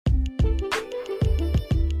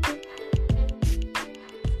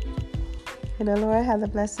May the Lord have the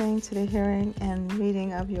blessing to the hearing and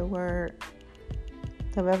reading of your word.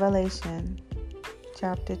 The Revelation,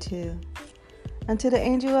 chapter 2. Unto the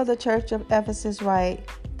angel of the church of Ephesus write,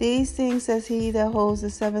 These things says he that holds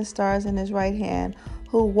the 7 stars in his right hand,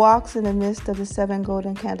 who walks in the midst of the 7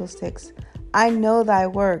 golden candlesticks. I know thy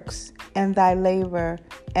works, and thy labor,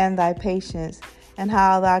 and thy patience, and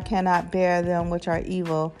how thou cannot bear them which are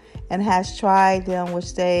evil, and hast tried them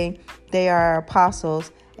which say they are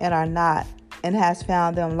apostles, and are not, and hast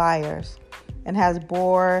found them liars, and has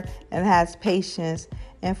bore, and has patience,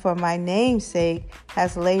 and for my name's sake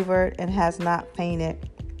has labored, and has not fainted.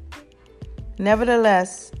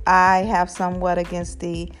 Nevertheless, I have somewhat against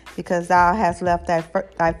thee, because thou hast left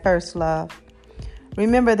thy first love.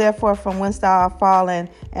 Remember therefore from whence thou art fallen,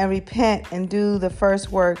 and repent and do the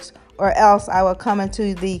first works, or else I will come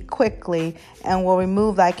unto thee quickly, and will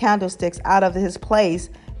remove thy candlesticks out of his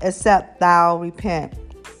place, except thou repent.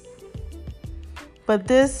 But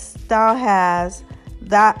this thou hast,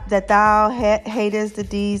 that thou hatest the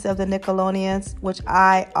deeds of the Nicolaitans, which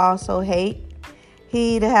I also hate.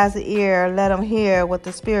 He that has an ear, let him hear what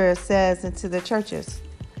the Spirit says unto the churches.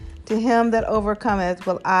 To him that overcometh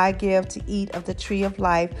will I give to eat of the tree of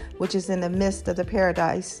life, which is in the midst of the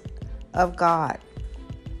paradise of God.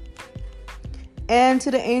 And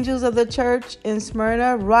to the angels of the church in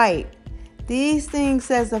Smyrna write, These things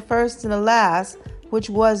says the first and the last, which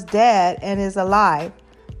was dead and is alive.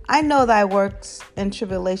 I know thy works and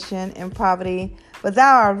tribulation and poverty, but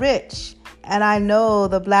thou art rich. And I know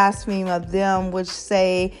the blasphemy of them which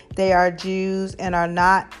say they are Jews and are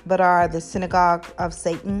not, but are the synagogue of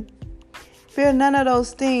Satan. Fear none of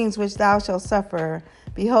those things which thou shalt suffer.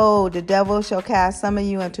 Behold, the devil shall cast some of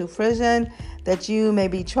you into prison, that you may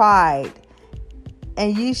be tried.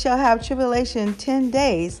 And ye shall have tribulation 10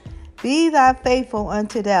 days. Be thou faithful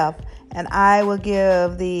unto death, and I will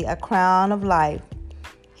give thee a crown of life.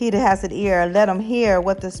 He that has an ear, let him hear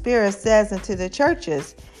what the Spirit says unto the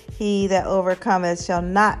churches. He that overcometh shall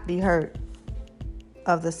not be hurt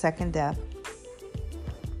of the second death.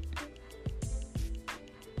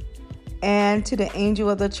 And to the angel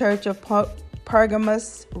of the church of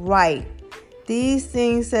Pergamos write, These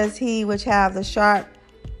things says he which hath the sharp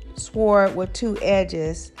sword with 2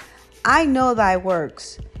 edges. I know thy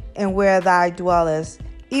works, and where thou dwellest,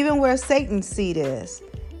 even where Satan's seat is.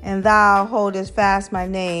 And thou holdest fast my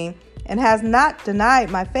name, and hast not denied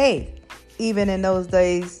my faith, even in those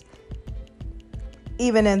days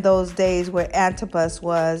where Antipas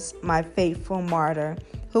was my faithful martyr,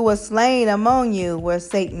 who was slain among you where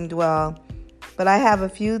Satan dwelled. But I have a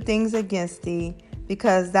few things against thee,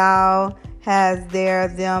 because thou hast there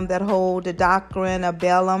them that hold the doctrine of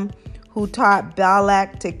Balaam, who taught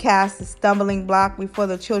Balak to cast a stumbling block before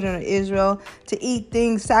the children of Israel, to eat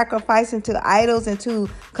things sacrificed unto idols, and to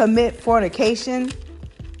commit fornication.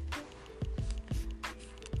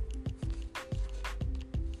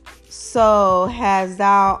 So hast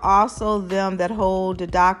thou also them that hold the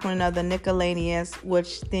doctrine of the Nicolaitans,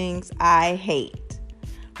 which things I hate.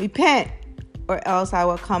 Repent, or else I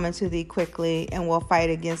will come unto thee quickly, and will fight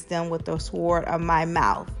against them with the sword of my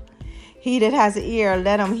mouth. He that has an ear,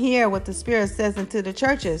 let him hear what the Spirit says unto the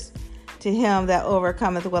churches. To him that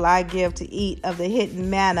overcometh will I give to eat of the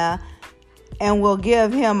hidden manna, and will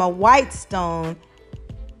give him a white stone,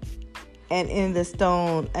 and in the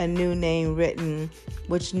stone a new name written,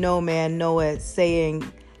 which no man knoweth,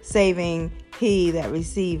 saving he that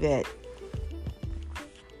receive it.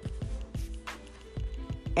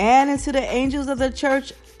 And unto the angels of the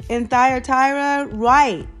church in Thyatira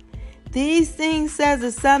write, These things says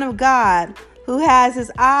the Son of God, who has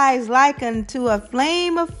his eyes like unto a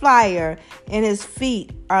flame of fire, and his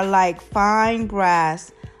feet are like fine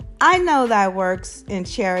brass. I know thy works in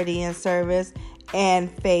charity and service,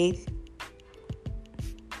 and faith,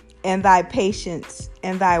 and thy patience,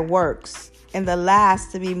 and thy works, and the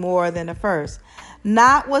last to be more than the first.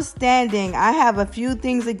 Notwithstanding, I have a few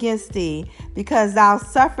things against thee, because thou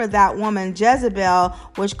suffered that woman Jezebel,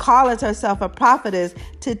 which calleth herself a prophetess,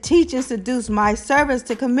 to teach and seduce my servants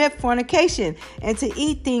to commit fornication, and to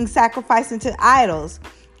eat things sacrificed unto idols.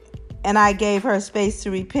 And I gave her space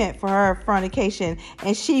to repent for her fornication,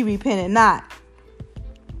 and she repented not.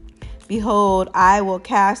 Behold, I will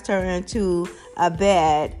cast her into a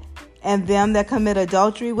bed, and them that commit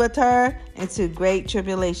adultery with her into great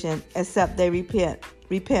tribulation, except they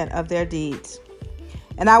repent of their deeds.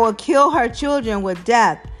 And I will kill her children with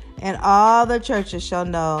death, and all the churches shall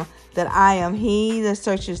know that I am he that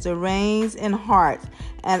searches the reins and hearts,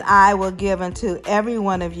 and I will give unto every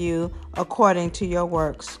one of you according to your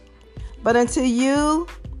works. But unto you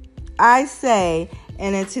I say,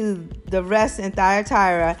 and into the rest in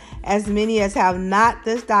Thyatira, as many as have not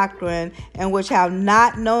this doctrine, and which have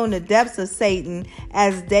not known the depths of Satan,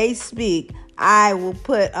 as they speak, I will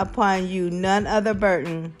put upon you none other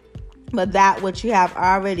burden, but that which you have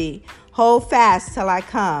already. Hold fast till I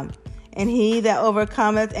come. And he that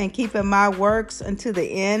overcometh and keepeth my works unto the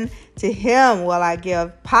end, to him will I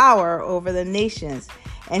give power over the nations.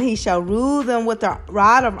 And he shall rule them with a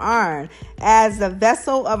rod of iron. As the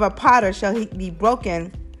vessel of a potter shall they be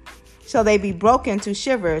broken to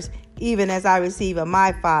shivers, even as I receive of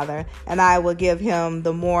my Father, and I will give him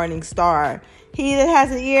the morning star. He that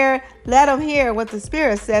has an ear, let him hear what the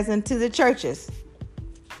Spirit says unto the churches.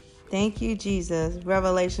 Thank you, Jesus.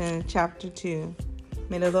 Revelation chapter 2.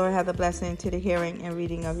 May the Lord have the blessing to the hearing and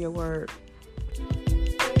reading of your word.